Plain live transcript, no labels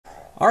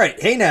All right,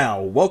 hey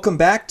now, welcome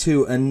back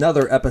to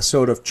another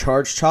episode of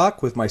Charge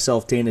Talk with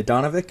myself, Dana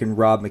Donovick, and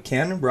Rob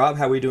McCann. Rob,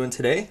 how are we doing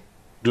today?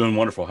 Doing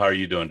wonderful. How are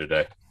you doing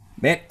today?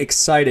 Man,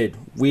 excited.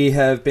 We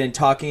have been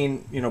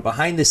talking,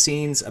 behind the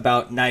scenes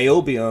about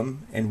niobium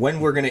and when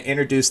we're going to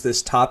introduce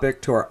this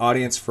topic to our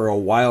audience for a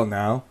while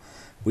now.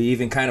 We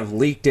even kind of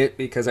leaked it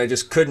because I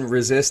just couldn't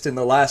resist in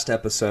the last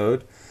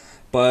episode,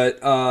 but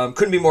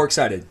couldn't be more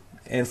excited.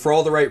 And for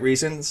all the right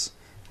reasons,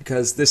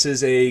 because this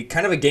is a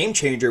kind of a game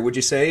changer, would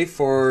you say,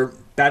 for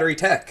battery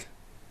tech?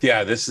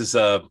 Yeah, this is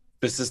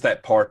that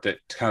part that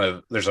kind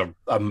of there's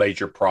a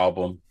major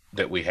problem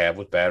that we have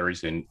with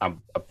batteries, and I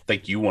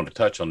think you want to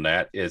touch on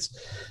that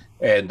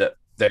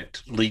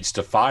that leads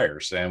to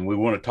fires, and we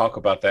want to talk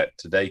about that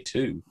today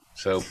too.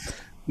 So,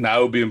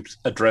 Niobium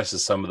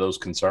addresses some of those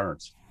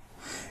concerns.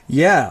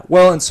 Yeah,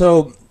 well, and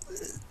so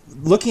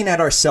looking at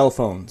our cell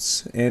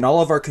phones and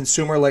all of our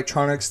consumer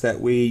electronics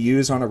that we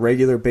use on a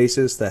regular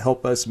basis that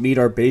help us meet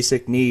our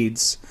basic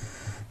needs,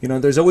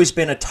 there's always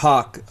been a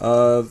talk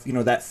of,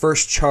 that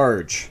first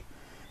charge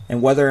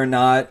and whether or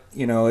not,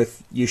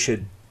 if you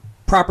should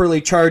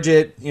properly charge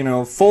it,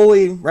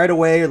 fully right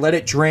away or let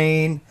it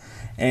drain.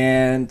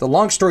 And the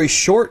long story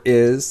short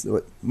is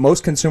what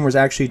most consumers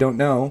actually don't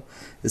know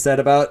is that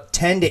about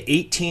 10 to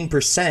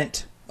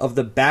 18% of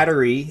the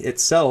battery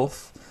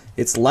itself,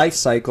 its life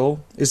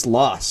cycle, is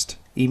lost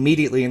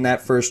immediately in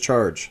that first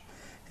charge.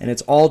 And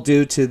it's all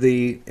due to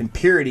the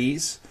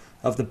impurities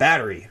of the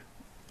battery.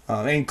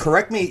 And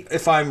correct me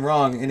if I'm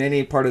wrong in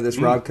any part of this,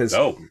 Rob, because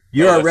No,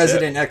 you're no, a that's it.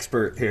 resident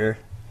expert here.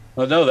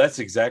 Well, no, that's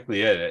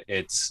exactly it.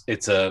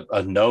 It's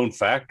a known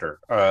factor.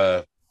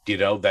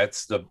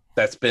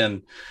 That's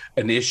been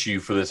an issue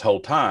for this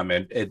whole time,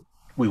 and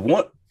we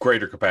want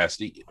greater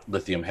capacity.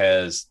 Lithium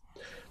has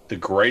the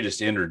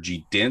greatest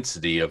energy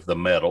density of the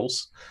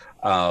metals.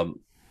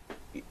 Um,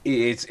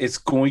 it's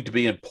going to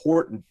be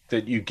important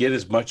that you get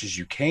as much as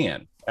you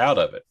can out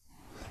of it.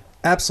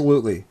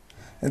 Absolutely.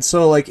 And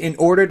so, like, in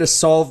order to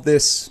solve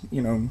this,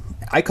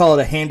 I call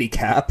it a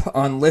handicap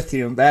on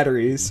lithium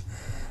batteries,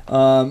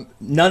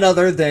 none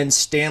other than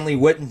Stanley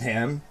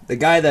Whittingham, the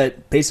guy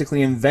that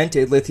basically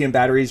invented lithium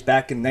batteries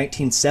back in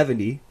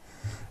 1970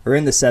 or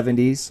in the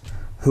 70s,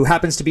 who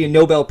happens to be a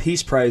Nobel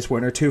Peace Prize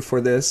winner too for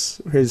this,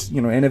 his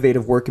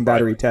innovative work in Right.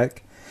 battery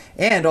tech,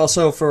 and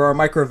also for our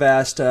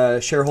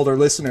microvast shareholder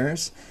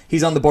listeners,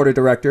 he's on the board of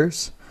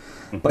directors.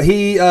 But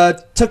he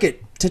took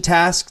it to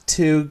task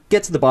to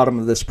get to the bottom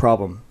of this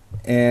problem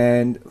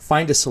and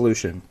find a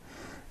solution,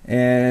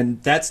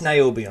 and that's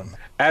niobium.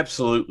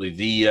 Absolutely.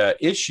 The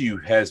issue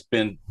has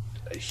been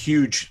a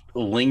huge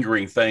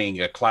lingering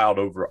thing, a cloud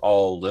over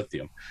all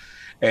lithium,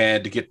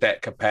 and to get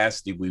that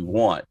capacity we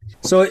want.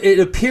 So it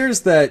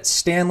appears that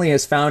Stanley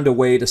has found a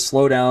way to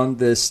slow down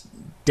this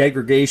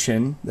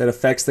degradation that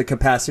affects the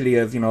capacity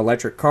of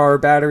electric car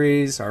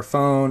batteries, our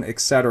phone,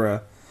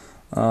 etc.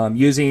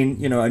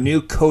 Using a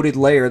new coated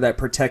layer that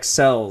protects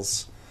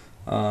cells,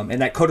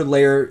 and that coated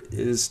layer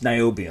is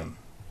niobium.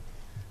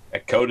 A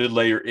coated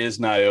layer is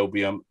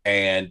niobium,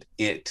 and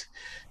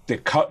to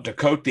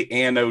coat the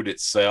anode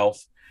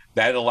itself,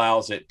 that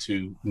allows it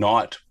to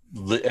not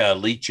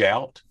leach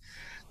out.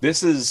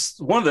 This is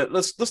one of the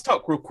let's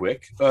talk real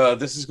quick.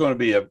 This is going to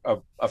be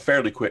a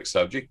fairly quick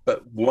subject,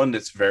 but one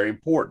that's very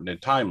important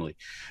and timely.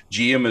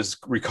 GM is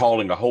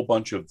recalling a whole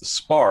bunch of the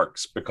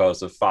sparks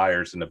because of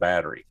fires in the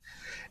battery.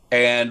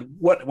 And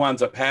what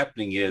winds up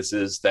happening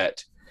is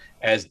that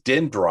as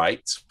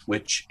dendrites,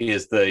 which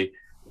is the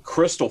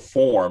crystal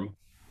form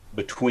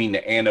between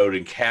the anode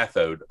and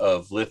cathode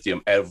of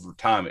lithium, every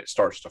time it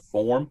starts to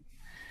form,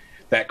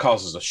 that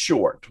causes a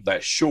short.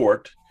 That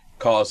short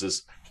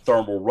causes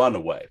thermal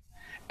runaway.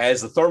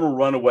 As the thermal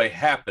runaway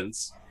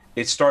happens,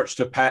 it starts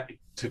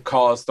to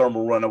cause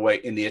thermal runaway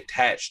in the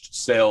attached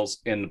cells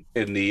in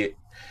the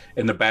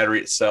battery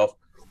itself,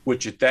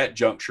 which at that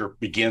juncture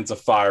begins a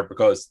fire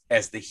because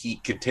as the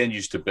heat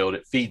continues to build,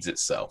 it feeds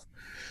itself.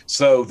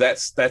 So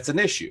that's an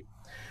issue.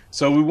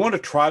 So we want to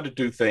try to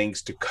do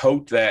things to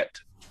coat that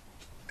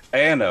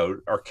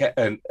anode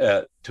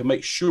to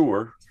make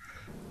sure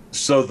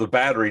so the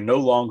battery no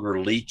longer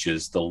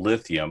leaches the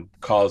lithium,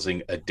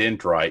 causing a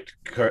dendrite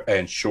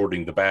and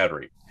shorting the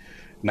battery.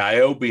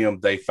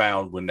 Niobium, they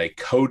found when they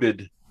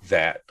coated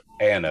that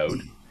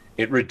anode,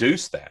 it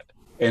reduced that.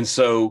 And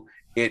so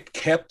it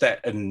kept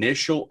that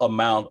initial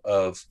amount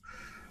of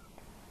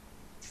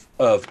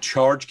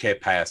charge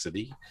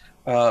capacity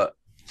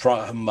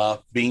from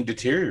being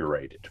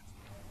deteriorated.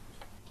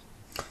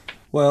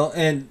 Well,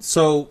 and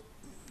so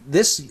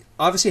this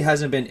obviously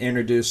hasn't been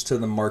introduced to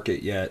the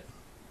market yet,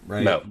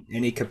 right? No.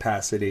 Any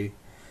capacity.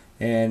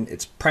 And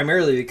it's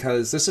primarily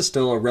because this is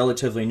still a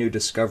relatively new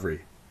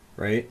discovery,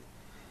 right?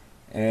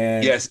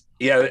 And Yes.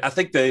 Yeah. I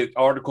think the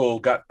article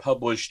got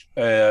published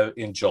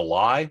in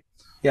July,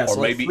 yeah, or so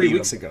like maybe 3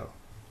 weeks even ago.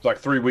 like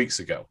 3 weeks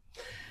ago.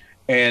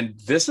 And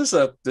this is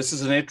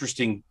an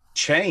interesting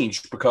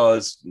change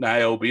because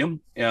niobium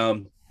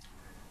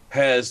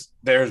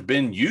there's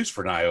been use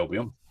for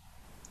niobium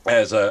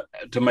as a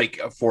to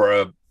make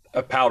for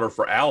a powder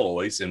for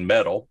alloys in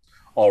metal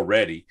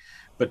already,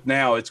 but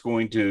now it's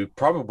going to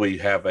probably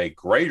have a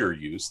greater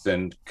use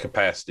than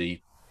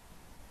capacity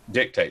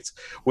dictates,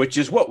 which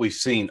is what we've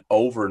seen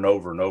over and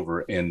over and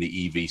over in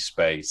the EV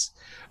space.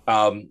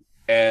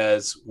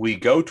 As we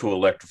go to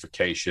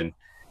electrification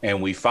and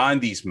we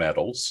find these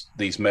metals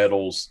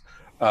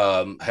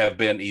have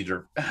been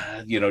either,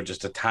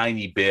 just a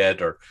tiny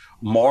bit or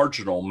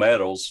marginal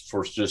metals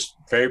for just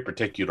very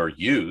particular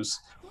use.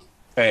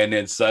 And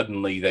then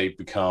suddenly they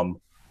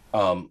become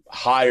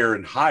higher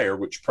and higher,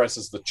 which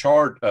presses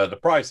the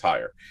price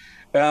higher.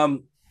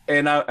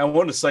 And I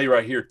want to say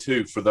right here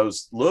too, for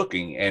those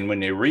looking, and when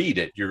they read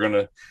it,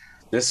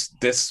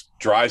 this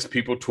drives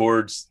people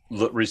towards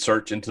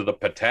research into the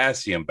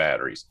potassium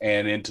batteries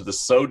and into the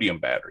sodium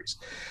batteries,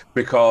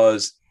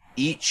 because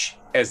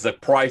as the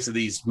price of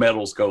these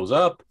metals goes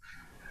up,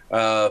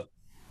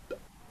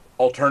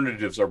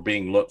 alternatives are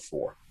being looked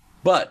for.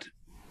 But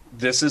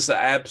this is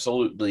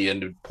absolutely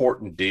an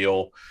important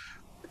deal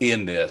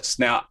in this.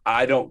 Now,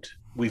 I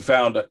went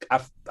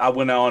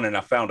on and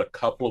I found a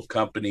couple of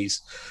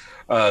companies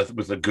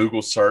with a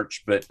Google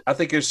search, but I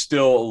think there's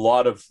still a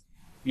lot of,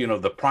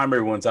 the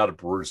primary ones out of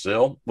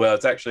Brazil. Well,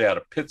 it's actually out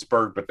of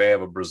Pittsburgh, but they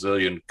have a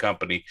Brazilian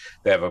company.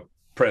 They have a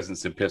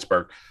presence in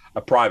Pittsburgh,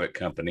 a private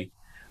company.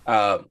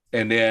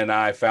 And then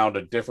I found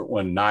a different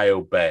one,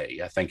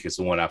 Niobium, I think is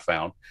the one I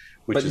found.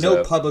 But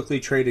no publicly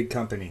traded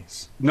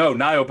companies. No,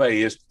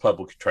 Niobium is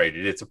publicly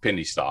traded. It's a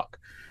penny stock.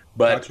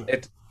 But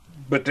Gotcha.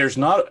 but there's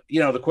not,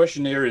 the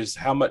question there is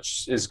how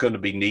much is going to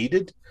be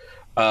needed.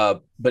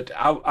 But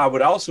I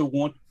would also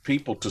want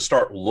people to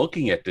start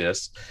looking at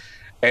this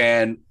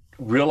and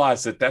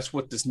realize that that's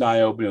what this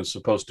niobium is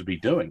supposed to be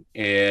doing.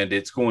 And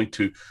it's going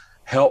to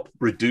help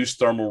reduce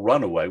thermal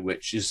runaway,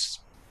 which is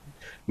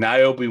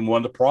niobium. One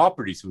of the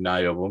properties of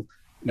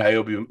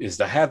niobium is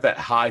to have that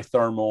high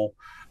thermal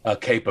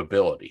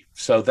capability.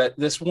 So that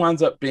this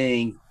winds up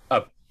being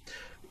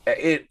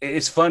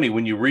it's funny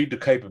when you read the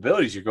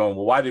capabilities, you're going,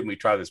 well, why didn't we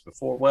try this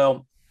before?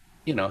 Well,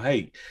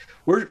 hey,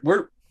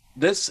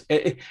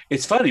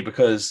 it's funny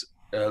because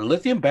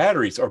lithium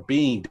batteries are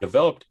being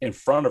developed in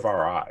front of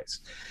our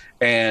eyes,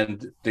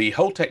 and the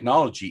whole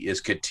technology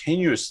is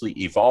continuously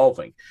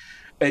evolving.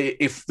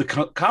 If the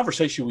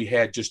conversation we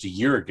had just a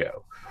year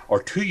ago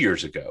or 2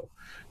 years ago,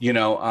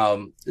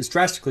 it's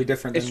drastically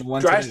different. It's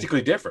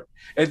drastically different.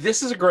 And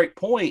this is a great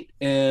point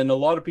in a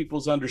lot of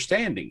people's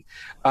understanding.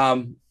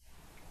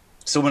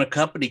 So when a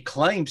company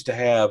claims to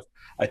have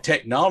a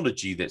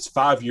technology that's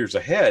 5 years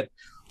ahead,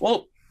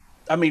 well,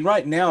 I mean,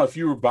 right now, if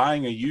you were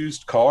buying a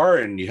used car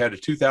and you had a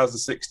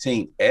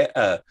 2016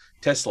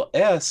 Tesla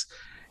S,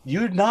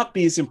 you'd not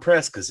be as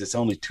impressed because it's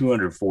only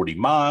 240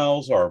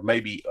 miles or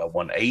maybe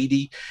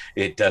 180.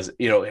 It does,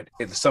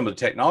 some of the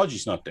technology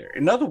is not there.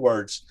 In other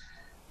words,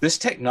 this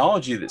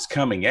technology that's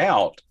coming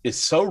out is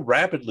so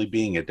rapidly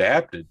being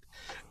adapted,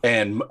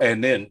 and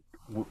then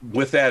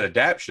with that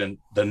adaptation,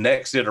 the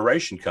next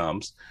iteration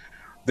comes,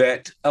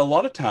 that a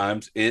lot of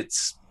times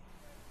it's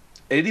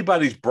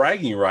anybody's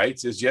bragging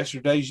rights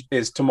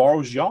is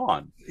tomorrow's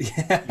yawn.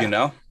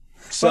 Yeah.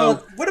 So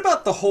well, what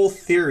about the whole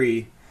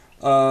theory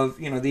of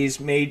these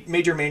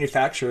major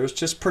manufacturers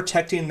just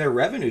protecting their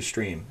revenue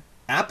stream?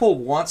 Apple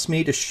wants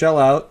me to shell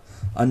out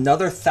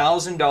another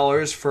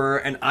 $1,000 for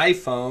an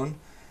iPhone,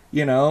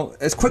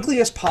 as quickly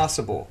as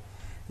possible,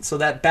 so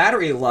that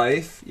battery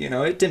life,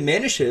 it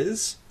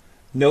diminishes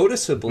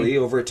noticeably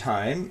over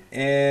time.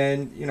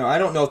 And I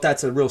don't know if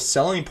that's a real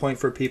selling point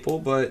for people,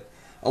 but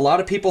a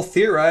lot of people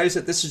theorize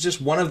that this is just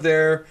one of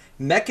their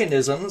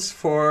mechanisms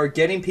for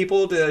getting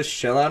people to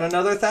shell out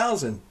another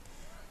 1,000.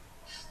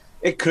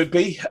 It could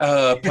be.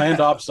 Planned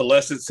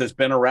obsolescence has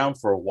been around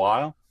for a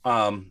while,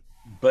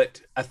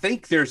 but I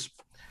think there's.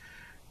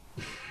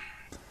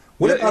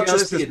 What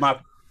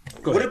about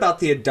what about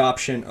the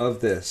adoption of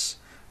this?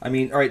 I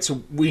mean, all right,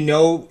 so we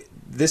know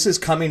this is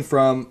coming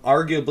from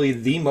arguably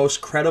the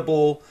most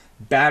credible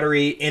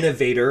battery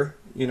innovator,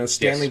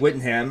 Stanley Yes.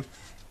 Whittingham,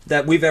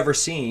 that we've ever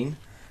seen.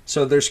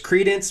 So there's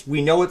credence.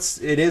 We know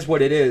it is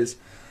what it is.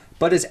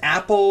 But is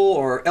Apple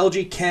or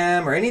LG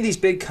Chem or any of these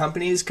big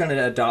companies going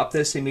to adopt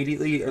this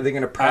immediately? Are they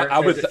going to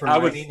prioritize it for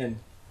mining?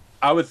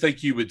 I would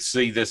think you would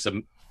see this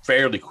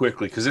fairly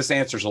quickly, because this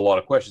answers a lot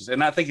of questions,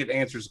 and I think it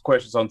answers the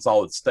questions on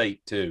solid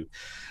state too.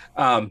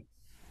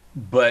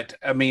 But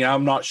I mean,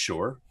 I'm not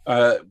sure.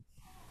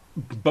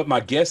 But my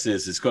guess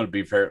is it's going to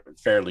be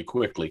fairly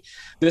quickly.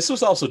 This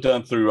was also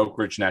done through Oak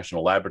Ridge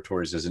National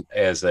Laboratories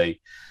as a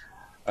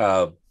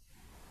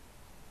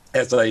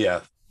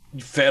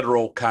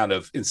federal kind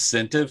of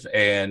incentive,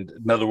 and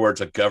in other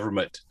words, a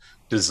government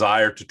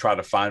desire to try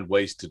to find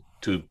ways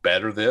to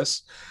better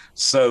this.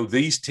 So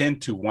these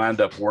tend to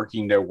wind up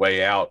working their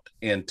way out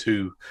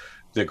into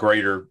the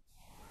greater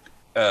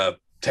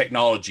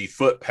technology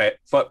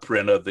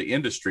footprint of the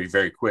industry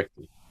very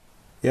quickly.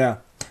 Yeah.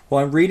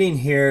 Well, I'm reading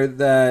here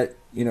that,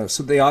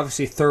 so they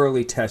obviously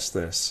thoroughly test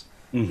this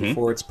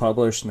before it's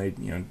published, and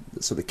they,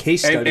 so the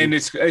case study. And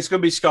it's going to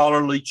be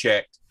scholarly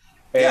checked.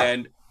 Yeah.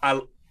 And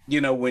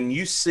when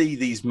you see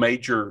these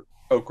major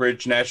Oak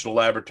Ridge National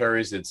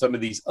Laboratories and some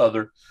of these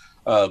other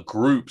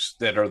groups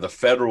that are the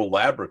federal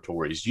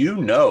laboratories, you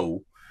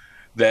know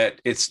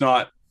that it's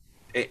not.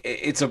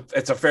 It's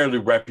a fairly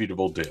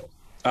reputable deal.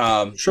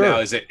 Now, Sure.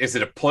 is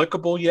it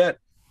applicable yet?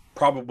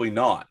 Probably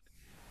not.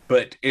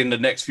 But in the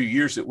next few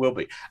years, it will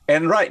be.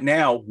 And right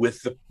now,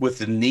 with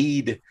the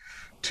need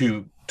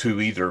to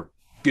either,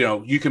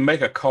 you can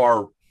make a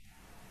car,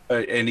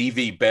 an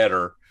EV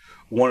better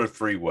one of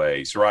three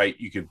ways, right?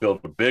 You can build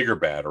a bigger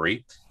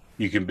battery,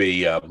 you can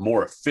be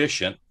more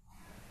efficient,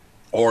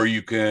 or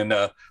you can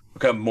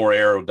become more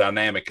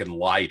aerodynamic and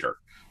lighter,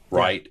 Yeah.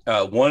 right?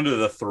 One of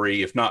the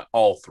three, if not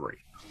all three.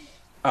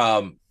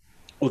 Um,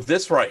 well,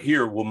 this right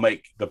here will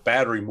make the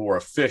battery more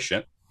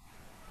efficient,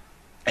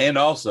 and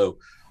also,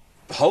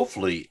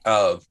 hopefully,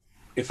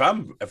 if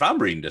I'm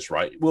reading this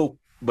right, will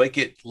make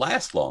it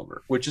last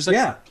longer, which is a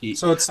Yeah. key,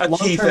 So it's a key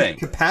long-term thing.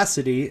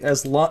 capacity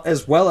as well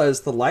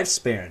as the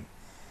lifespan.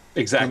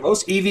 Exactly.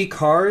 Most EV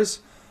cars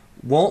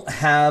won't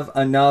have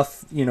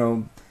enough,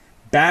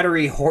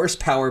 battery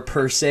horsepower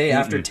per se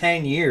after Mm-mm.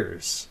 10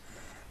 years.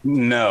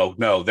 No,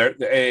 no. There,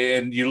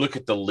 and you look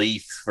at the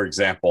Leaf, for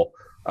example.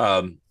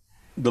 Um,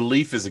 the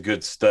Leaf is a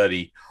good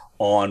study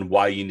on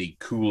why you need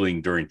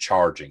cooling during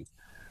charging.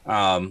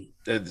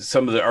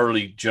 Some of the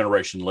early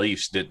generation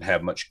Leafs didn't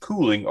have much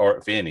cooling, or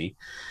if any,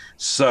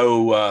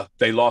 so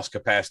they lost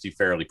capacity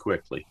fairly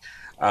quickly.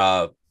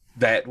 Uh,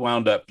 that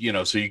wound up,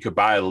 so you could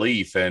buy a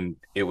Leaf and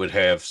it would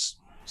have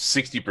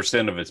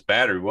 60% of its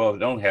battery. Well,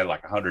 it only had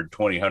like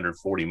 120,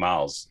 140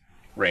 miles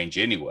range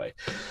anyway.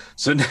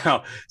 So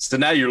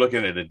now you're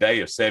looking at a day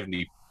of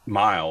 70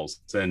 miles,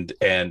 and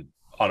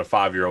on a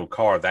 5-year-old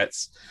car,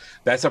 that's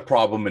a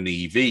problem in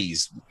the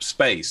EVs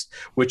space,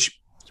 which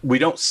we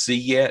don't see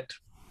yet.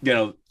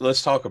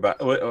 Let's talk about.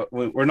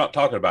 We're not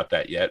talking about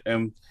that yet,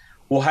 and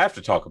we'll have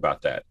to talk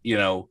about that.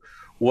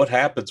 What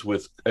happens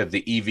with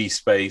the EV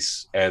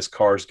space as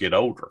cars get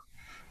older,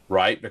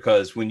 right?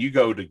 Because when you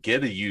go to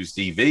get a used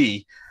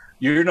EV,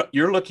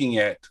 you're looking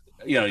at,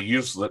 you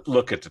just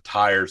look at the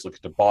tires, look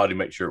at the body,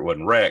 make sure it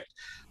wasn't wrecked.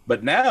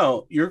 But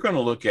now you're going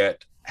to look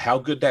at how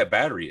good that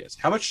battery is.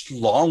 How much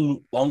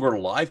longer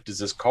life does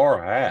this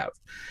car have?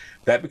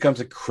 That becomes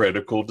a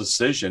critical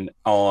decision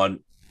on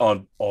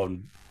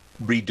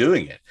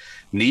redoing it.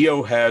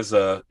 Neo has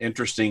a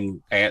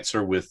interesting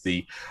answer with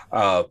the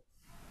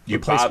you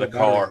buy the Replaceable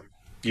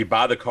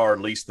battery. car,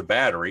 lease the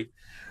battery.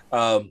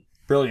 Um,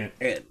 Brilliant.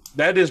 and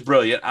that is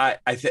brilliant. I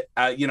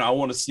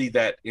want to see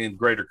that in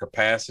greater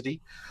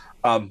capacity.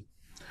 Um,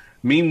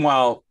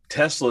 Meanwhile,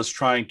 Tesla is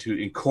trying to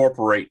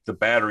incorporate the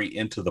battery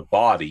into the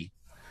body,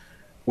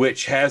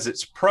 which has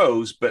its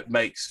pros, but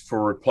makes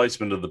for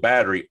replacement of the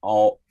battery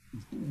all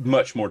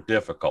much more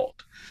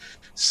difficult.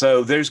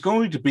 So there's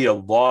going to be a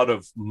lot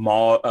of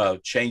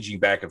changing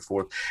back and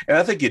forth, and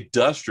I think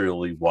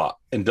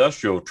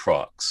industrial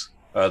trucks,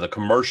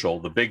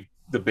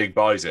 the big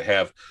bodies that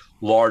have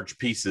large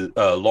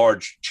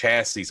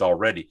chassis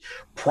already,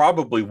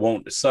 probably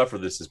won't suffer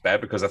this as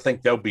bad because I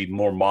think they'll be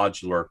more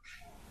modular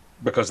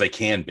because they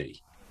can be,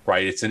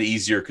 right. It's an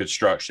easier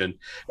construction.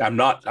 I'm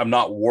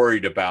not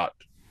worried about,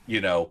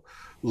 you know,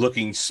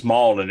 looking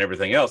small and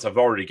everything else. I've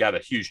already got a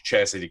huge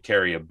chassis to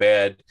carry a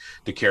bed,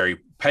 to carry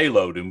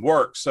payload and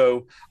work.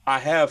 So I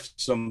have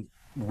some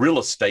real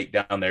estate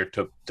down there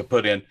to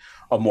put in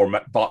a more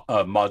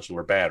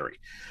modular battery.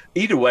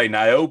 Either way,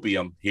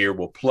 niobium here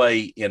will play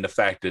in the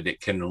fact that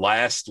it can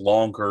last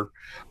longer.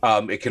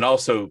 It can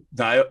also,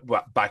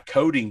 by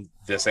coating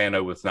this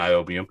anode with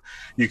niobium,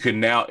 you can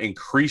now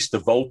increase the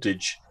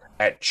voltage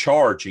at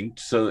charging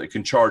so that it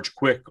can charge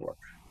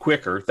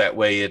quicker. That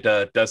way it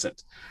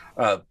doesn't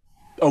uh,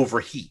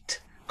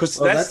 overheat, because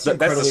Well, that's the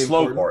incredibly slow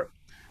important. part.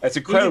 That's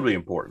Even incredibly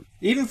important.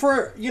 even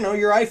for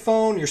your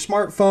iPhone, your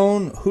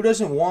smartphone, who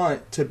doesn't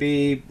want to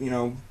be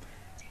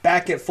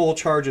back at full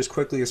charge as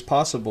quickly as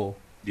possible?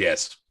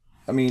 Yes.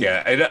 I mean,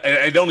 Yeah,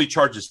 it only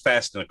charges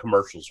fast in the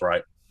commercials,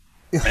 right?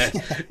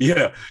 And,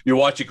 you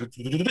watch it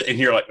and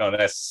you're like, no,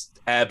 that's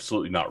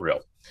absolutely not real.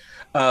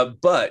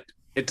 But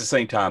at the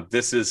same time,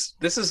 this is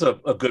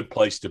a good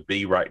place to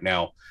be right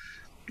now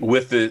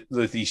with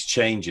these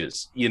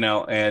changes,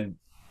 and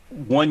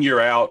 1 year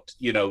out,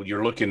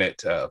 you're looking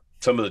at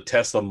some of the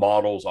Tesla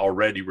models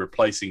already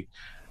replacing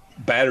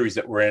batteries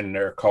that were in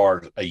their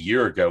cars a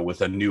year ago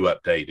with a new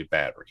updated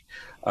battery.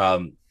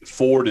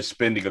 Ford is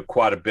spending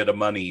quite a bit of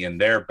money in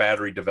their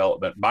battery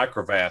development.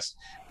 Microvast,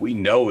 we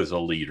know, is a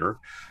leader.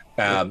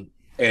 And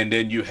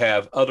then you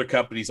have other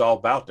companies all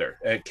about there,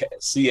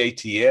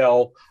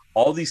 CATL,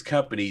 all these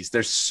companies.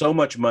 There's so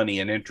much money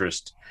and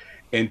interest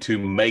into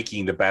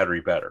making the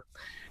battery better.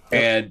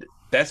 yep. And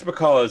that's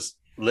because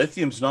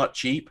lithium's not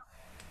cheap,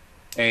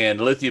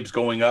 and lithium's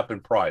going up in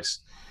price.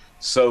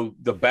 So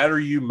the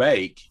battery you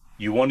make,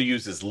 you want to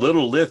use as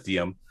little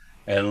lithium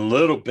and a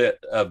little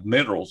bit of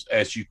minerals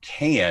as you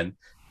can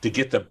to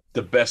get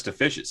the best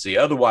efficiency.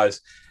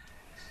 Otherwise,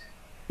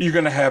 you're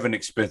going to have an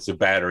expensive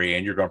battery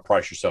and you're going to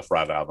price yourself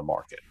right out of the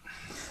market.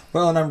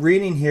 Well, and I'm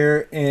reading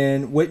here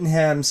in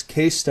Whittingham's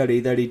case study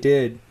that he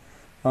did.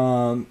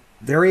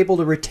 They're able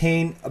to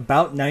retain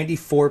about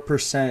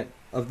 94%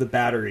 of the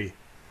battery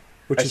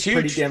which That's is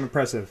pretty huge. damn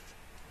impressive.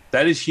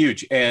 That is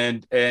huge,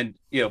 and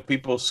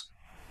people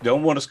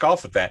don't want to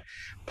scoff at that.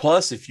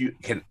 Plus, if you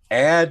can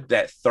add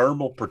that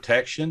thermal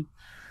protection,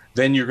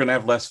 then you're going to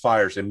have less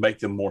fires and make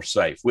them more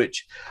safe.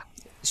 Which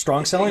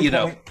Strong selling you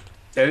know,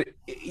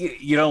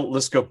 point.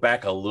 let's go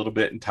back a little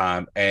bit in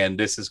time, and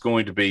this is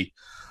going to be.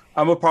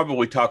 I'm gonna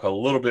probably talk a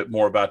little bit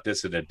more about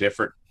this in a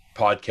different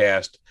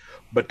podcast.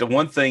 But the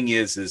one thing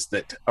is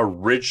that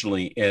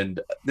originally, and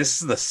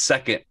this is the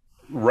second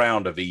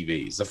round of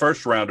EVs. The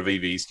first round of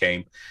EVs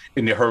came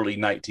in the early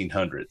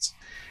 1900s.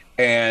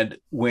 And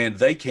when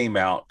they came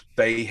out,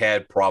 they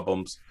had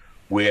problems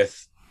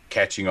with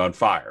catching on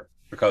fire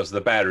because the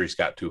batteries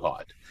got too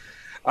hot.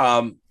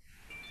 Um,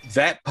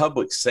 that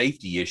public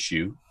safety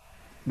issue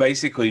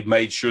basically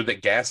made sure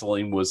that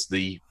gasoline was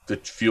the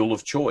fuel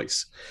of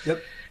choice.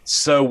 Yep.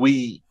 So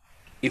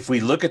if we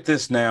look at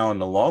this now in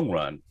the long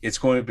run, it's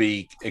going to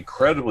be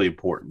incredibly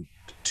important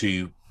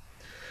to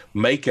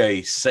make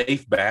a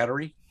safe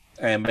battery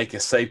and make a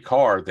safe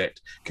car that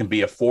can be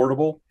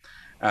affordable,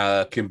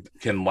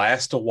 can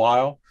last a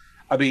while.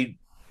 I mean,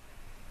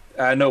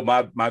 I know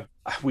my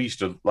we used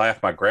to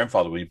laugh. My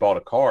grandfather, when he bought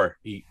a car,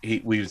 we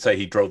would say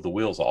he drove the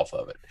wheels off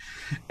of it,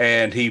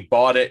 and he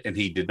bought it and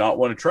he did not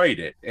want to trade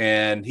it,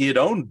 and he'd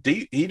owned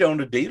a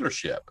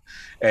dealership,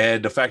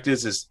 and the fact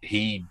is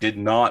he did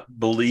not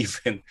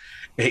believe in,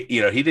 he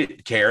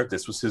didn't care.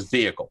 This was his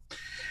vehicle,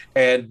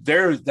 and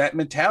that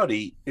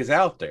mentality is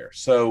out there.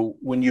 So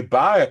when you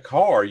buy a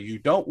car, you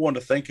don't want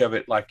to think of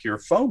it like your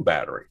phone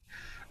battery,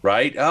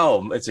 right?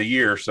 Oh, it's a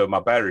year, so my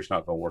battery's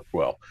not going to work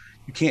well.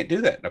 You can't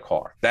do that in a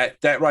car. That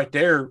right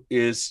there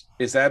is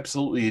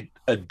absolutely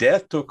a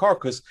death to a car,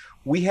 because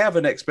we have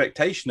an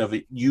expectation of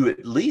it, you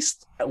at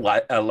least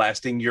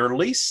lasting your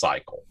lease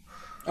cycle.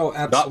 Oh,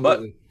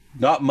 absolutely.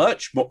 Not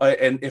much more,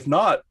 and if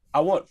not, I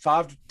want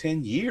 5 to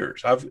 10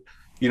 years. I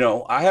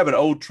have an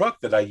old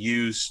truck that I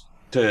use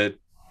to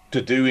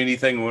do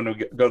anything when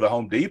we go to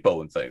Home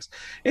Depot and things.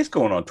 It's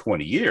going on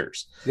 20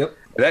 years. Yep.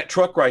 That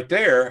truck right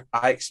there,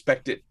 I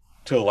expect it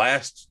to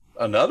last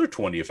another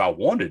 20 if I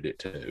wanted it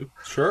to.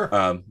 Sure.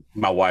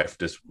 My wife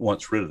just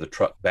wants rid of the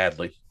truck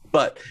badly.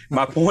 But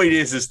my point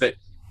is that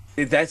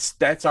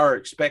that's our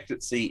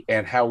expectancy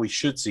and how we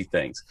should see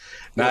things.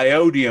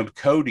 Niobium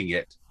coating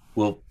it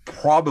will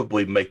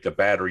probably make the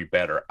battery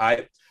better.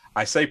 I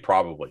say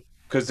probably,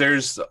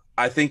 because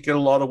I think in a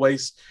lot of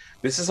ways,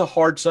 this is a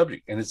hard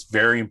subject and it's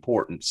very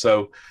important.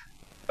 So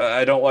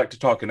I don't like to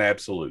talk in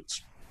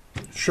absolutes.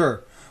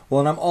 Sure. Well,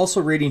 and I'm also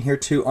reading here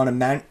too, on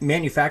a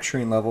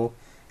manufacturing level,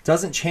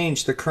 doesn't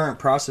change the current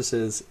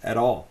processes at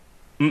all.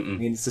 Mm-mm. I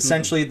mean, it's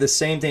essentially the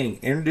same thing.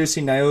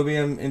 Introducing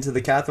niobium into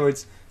the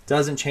cathodes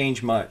doesn't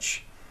change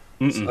much.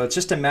 Mm-mm. So it's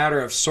just a matter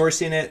of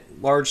sourcing it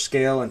large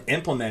scale and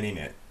implementing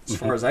it, as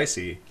far as I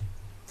see.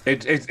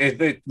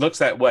 It looks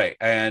that way.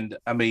 And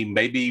I mean,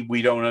 maybe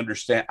we don't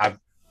understand. I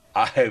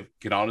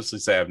can honestly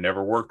say I've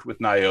never worked with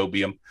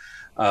niobium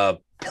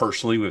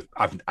personally.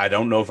 I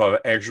don't know if I've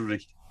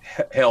actually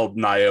held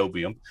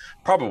niobium.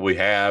 Probably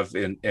have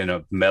in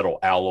a metal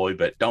alloy,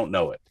 but don't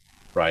know it,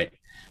 right?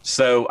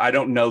 So I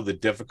don't know the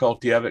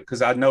difficulty of it,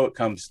 because I know it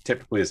comes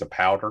typically as a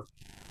powder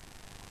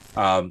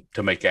to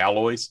make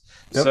alloys.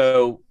 Yep.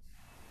 So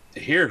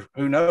here,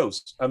 who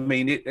knows? I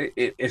mean,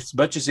 it as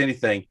much as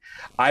anything,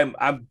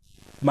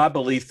 my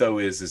belief though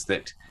is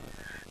that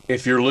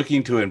if you're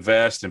looking to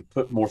invest and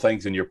put more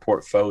things in your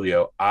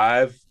portfolio,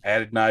 I've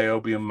added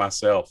niobium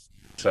myself.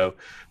 So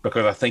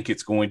because I think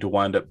it's going to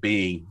wind up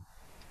being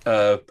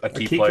a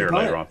key player component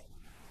later on.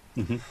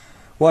 Mm-hmm.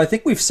 Well, I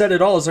think we've said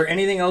it all. Is there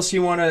anything else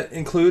you want to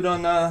include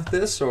on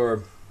this,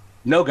 or?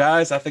 No,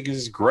 guys, I think this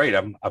is great.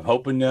 I'm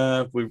hoping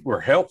we're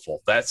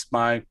helpful. That's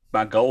my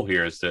goal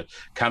here, is to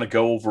kind of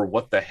go over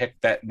what the heck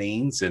that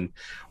means and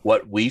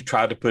what we've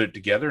tried to put it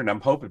together. And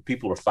I'm hoping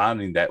people are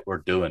finding that we're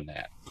doing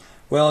that.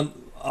 Well,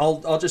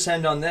 I'll just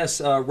end on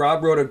this.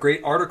 Rob wrote a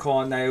great article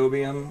on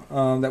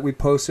niobium that we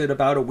posted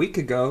about a week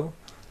ago.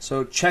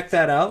 So check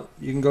that out.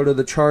 You can go to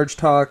the Charge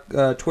Talk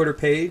Twitter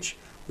page.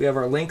 We have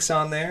our links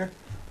on there,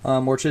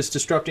 or just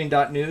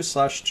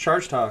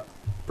disrupting.news/Charge Talk.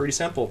 Pretty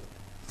simple.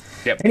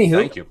 Yep. Anywho,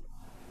 thank you.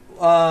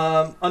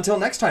 Until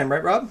next time,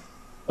 right, Rob?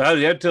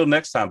 Yeah, until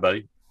next time,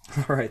 buddy.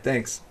 All right,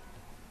 thanks.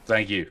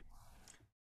 Thank you.